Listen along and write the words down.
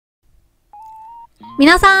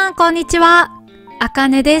皆さん、こんにちは。あか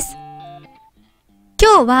ねです。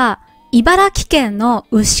今日は、茨城県の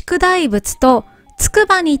牛久大仏とつく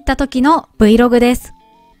ばに行った時の Vlog です。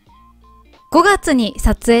5月に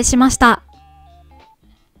撮影しました。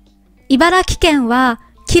茨城県は、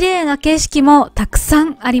綺麗な景色もたくさ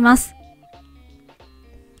んあります。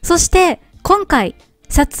そして、今回、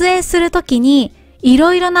撮影するときに、い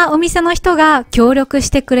ろいろなお店の人が協力し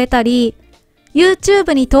てくれたり、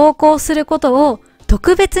YouTube に投稿することを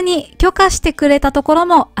特別に許可してくれたところ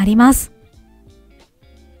もあります。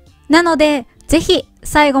なので、ぜひ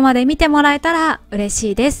最後まで見てもらえたら嬉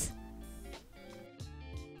しいです。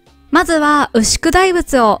まずは牛久大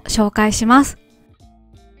仏を紹介します。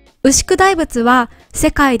牛久大仏は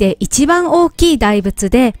世界で一番大きい大仏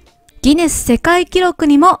で、ギネス世界記録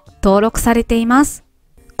にも登録されています。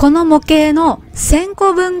この模型の1000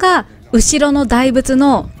個分が後ろの大仏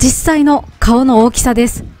の実際の顔の大きさで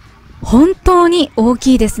す。本当に大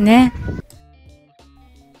きいですね。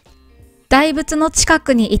大仏の近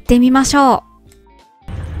くに行ってみましょ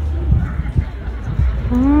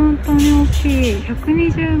う。本当に大きい。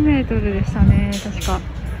120メートルでしたね、確か。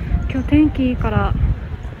今日天気いいから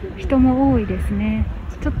人も多いですね。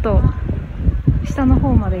ちょっと下の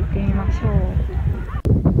方まで行ってみましょ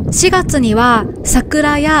う。4月には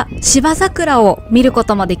桜や芝桜を見るこ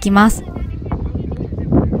ともできます。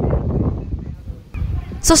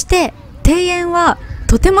そして庭園は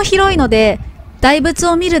とても広いので、大仏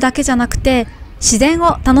を見るだけじゃなくて自然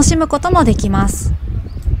を楽しむこともできます。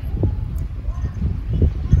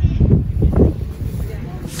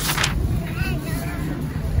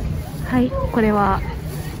はい、これは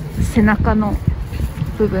背中の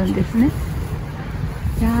部分ですね。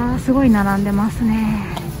いやー、すごい並んでますね。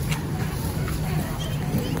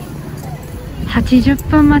80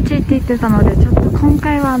分待ちって言ってたので、ちょっと今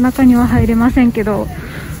回は中には入れませんけど、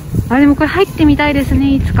でもこれ入ってみたいです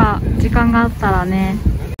ね。いつか時間があったらね。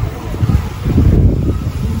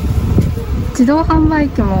自動販売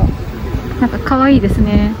機もなんか可愛いです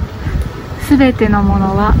ね。すべてのも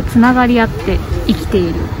のはつながり合って生きて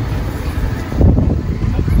いる。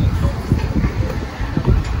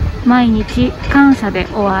毎日感謝で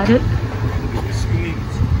終わる。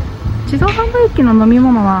自動販売機の飲み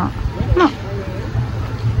物は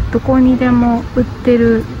どこにでも売って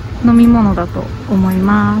る飲み物だと思い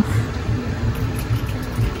ます。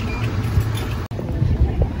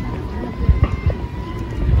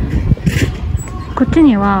こっち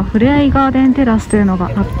にはふれあいガーデンテラスというの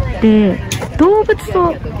があって、動物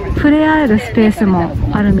と触れ合えるスペースも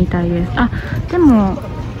あるみたいです。でも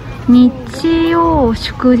日曜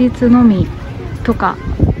祝日のみとか、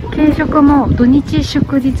軽食も土日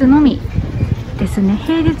祝日のみですね。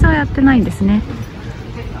平日はやってないんですね。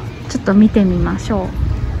ちょっと見てみましょ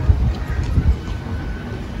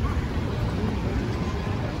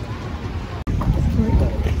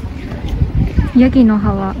う。ヤギの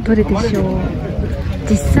歯はどれでしょう。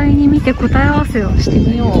実際に見て答え合わせをして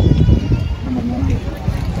みよう。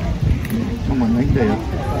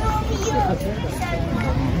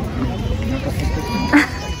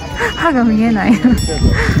歯が見えない。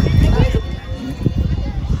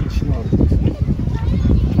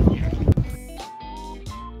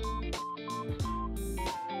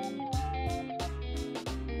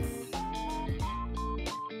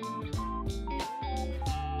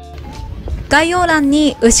概要欄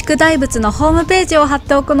に牛久大仏のホームページを貼っ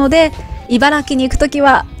ておくので、茨城に行くとき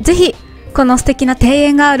はぜひこの素敵な庭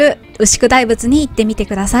園がある牛久大仏に行ってみて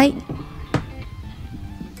ください。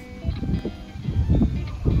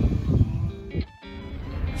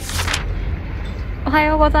おは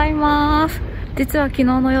ようございます。実は昨日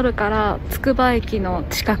の夜からつくば駅の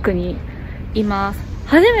近くにいます。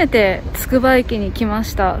初めてつくば駅に来ま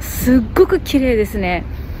した。すっごく綺麗ですね。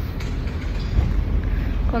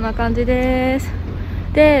こんな感じです。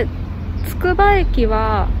で、つくば駅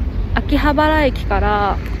は秋葉原駅か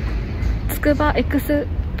らつくばエクス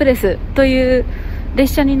プレスという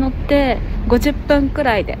列車に乗って50分く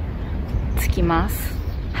らいで着きます。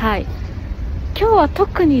はい。今日は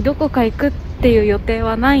特にどこか行くっていう予定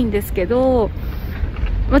はないんですけど、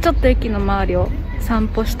ちょっと駅の周りを散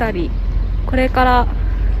歩したり、これから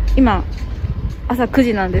今朝9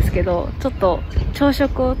時なんですけど、ちょっと朝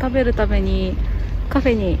食を食べるためにカフ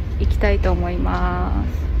ェに行きたいと思いま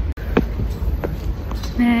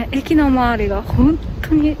すね。駅の周りが本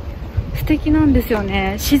当に素敵なんですよ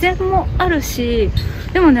ね。自然もあるし、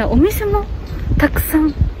でもね、お店もたくさ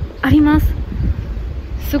んあります。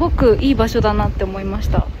すごくいい場所だなって思いまし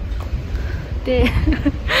た。で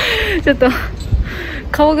ちょっと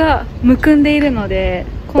顔がむくんでいるので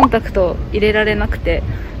コンタクト入れられなくて、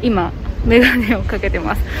今メガネをかけて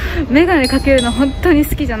ます。メガネかけるの本当に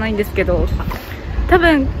好きじゃないんですけど、多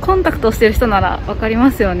分コンタクトしてる人なら分かり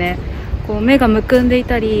ますよね。こう目がむくんでい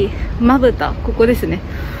たり、まぶた、ここですね、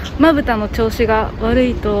まぶたの調子が悪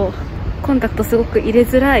いとコンタクトすごく入れ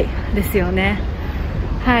づらいですよね。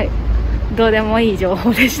はい、どうでもいい情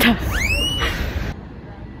報でした。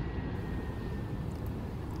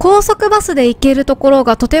高速バスで行けるところ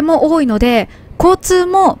がとても多いので、交通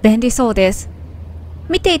も便利そうです。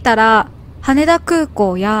見ていたら羽田空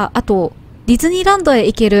港や、あとディズニーランドへ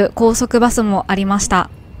行ける高速バスもありました。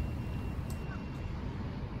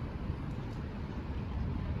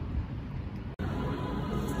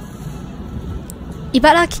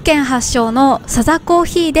茨城県発祥のサザコー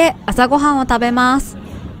ヒーで朝ごはんを食べます。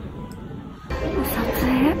撮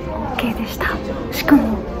影 OK でした。しか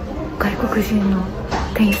も外国人の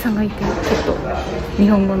店員さんがいて、ちょっと日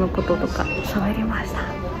本語のこととか喋りました。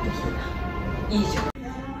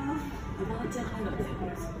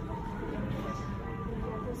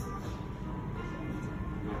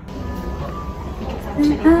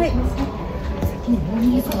はい。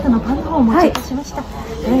パンの方お待ちいたしました。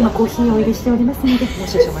今コーヒーをお入れしておりますので、もう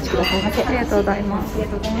少々お待ちくださいませ。ありがとうございます。ありが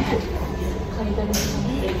とうございます。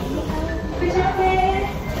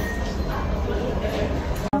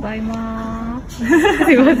ございます。す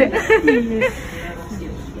いません。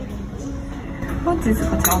本日こ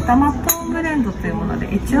ちらオタマットブレンドというもの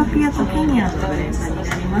でエチオピアとケニアのブレンドに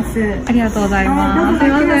なります。ありがとうございます。すい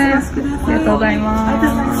ません。ありがとうございま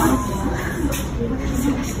す。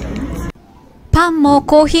パンも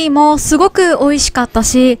コーヒーもすごく美味しかった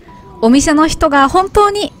し、お店の人が本当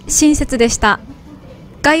に親切でした。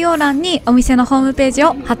概要欄にお店のホームページ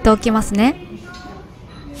を貼っておきますね。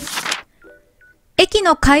駅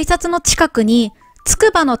の改札の近くにつ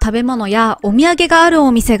くばの食べ物やお土産がある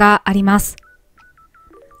お店があります。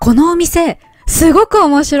このお店、すごく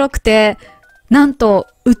面白くて、なんと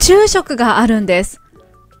宇宙食があるんです。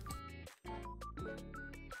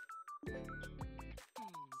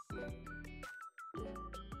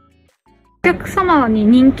お客様に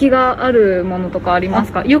人気があるものとかありま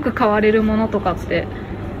すか？よく買われるものとかって。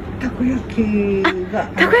たこ焼きが。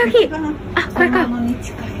たこ焼き。あ、これか。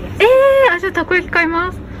じゃあたこ焼き買い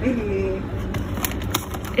ます。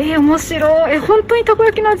面白い。本当にたこ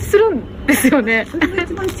焼きの味するんですよね。それが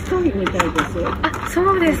一番近いみたいです。あ、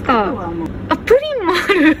そうですか。あ、プリンもあ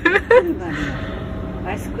る。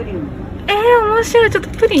アイスクリーム。面白い。ちょっと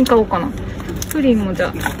プリン買おうかな。プリンもじゃ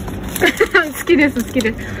あ。好きです、好き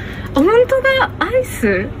です。あ、本当だ。アイ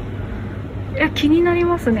ス。いや、気になり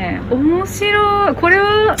ますね。面白い。これ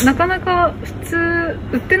はなかなか普通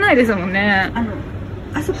売ってないですもんね。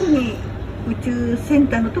あそこに宇宙セン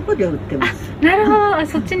ターのところで売ってます。なるほど。あ、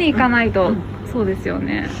そっちに行かないと。そうですよ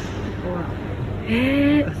ね。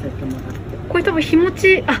これ多分日持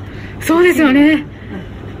ち、あ、そうですよね。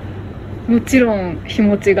もちろん日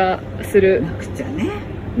持ちがする。なくちゃね。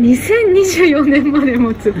2024年まで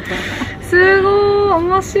持つ。すごーい、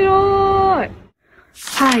面白い。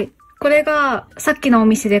はい。これがさっきのお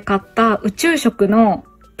店で買った宇宙食の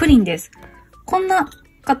プリンです。こんな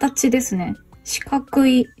形ですね。四角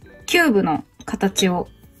いキューブの形を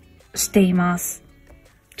しています。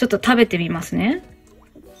ちょっと食べてみますね。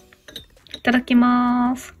いただき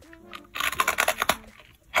ます。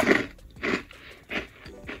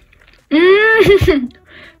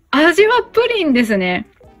味はプリンですね。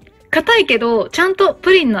硬いけど、ちゃんと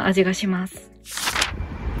プリンの味がします。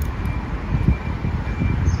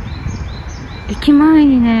駅前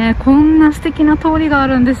にね、こんな素敵な通りがあ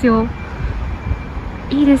るんですよ。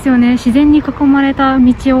いいですよね。自然に囲まれた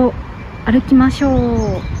道を歩きまし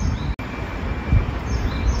ょう。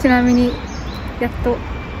ちなみに、やっと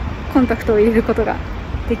コンタクトを入れることが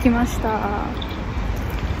できました。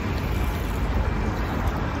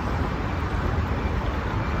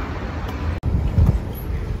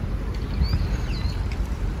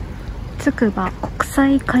つくば国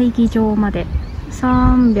際会議場まで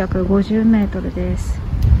350メートルです。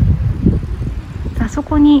あそ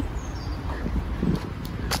こに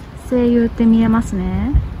声優って見えます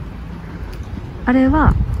ね。あれ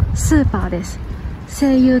はスーパーです。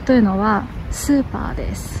声優というのはスーパー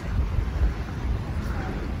です。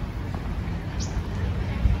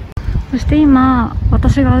そして今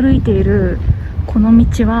私が歩いているこの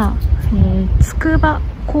道は、つくば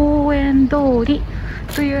公園通り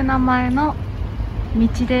という名前の道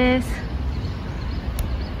です。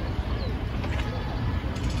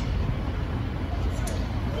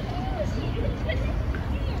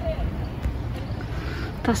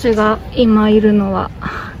私が今いるのは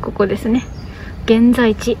ここですね。現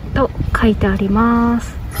在地と書いてありま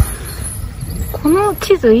す。この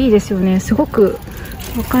地図いいですよね。すごく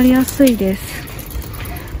わかりやすいです。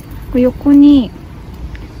横に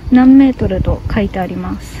何メートルと書いてあり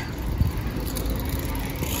ます。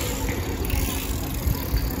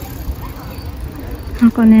な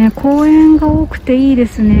んかね、公園が多くていいで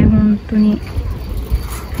すね、本当に。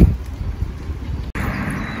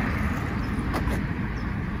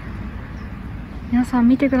皆さん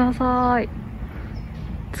見てください。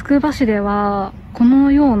つくば市ではこ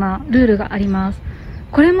のようなルールがあります。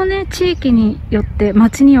これもね、地域によって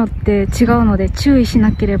町によって違うので注意し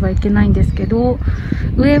なければいけないんですけど、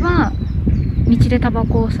上は道でタバ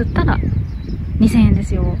コを吸ったら2000円で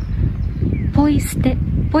すよ。ポイ捨て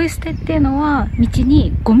っていうのは道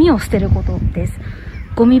にゴミを捨てることです。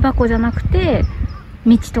ゴミ箱じゃなくて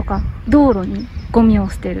道とか道路にゴミを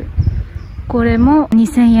捨てる。これも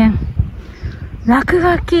2000円。落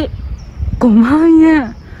書き5万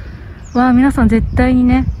円は皆さん絶対に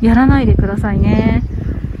ね、やらないでくださいね。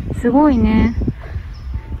すごいね。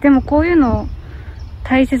でもこういうの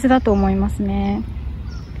大切だと思いますね。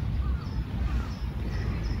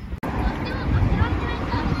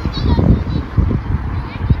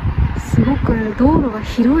すごく道路が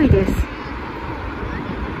広いです。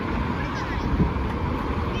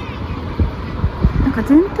なんか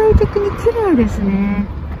全体的に綺麗ですね。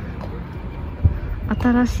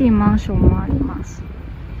新しいマンションもあります。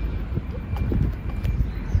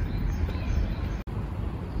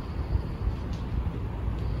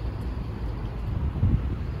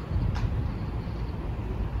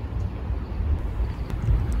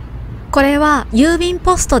これは郵便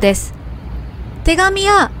ポストです。手紙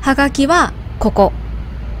やはがきはここ。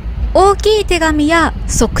大きい手紙や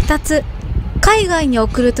速達、海外に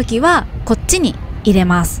送るときはこっちに入れ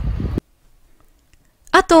ます。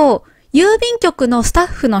あと、郵便局のスタッ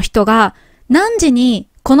フの人が何時に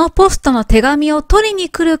このポストの手紙を取りに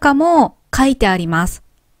来るかも書いてあります。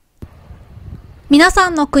皆さ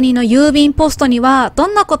んの国の郵便ポストにはど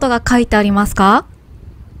んなことが書いてありますか？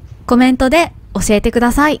コメントで教えてく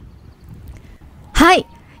ださい。はい、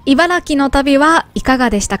茨城の旅はいかが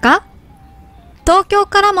でしたか？東京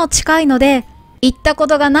からも近いので、行ったこ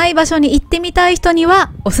とがない場所に行ってみたい人に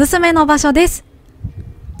はおすすめの場所です。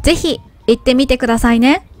ぜひ行ってみてください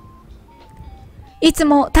ね。いつ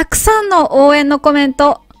もたくさんの応援のコメン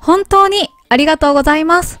ト、本当にありがとうござい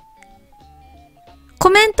ます。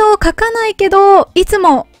コメントを書かないけど、いつ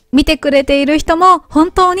も見てくれている人も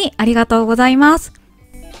本当にありがとうございます。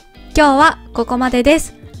今日はここまでで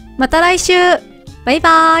す。また来週。バイ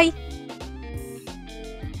バーイ。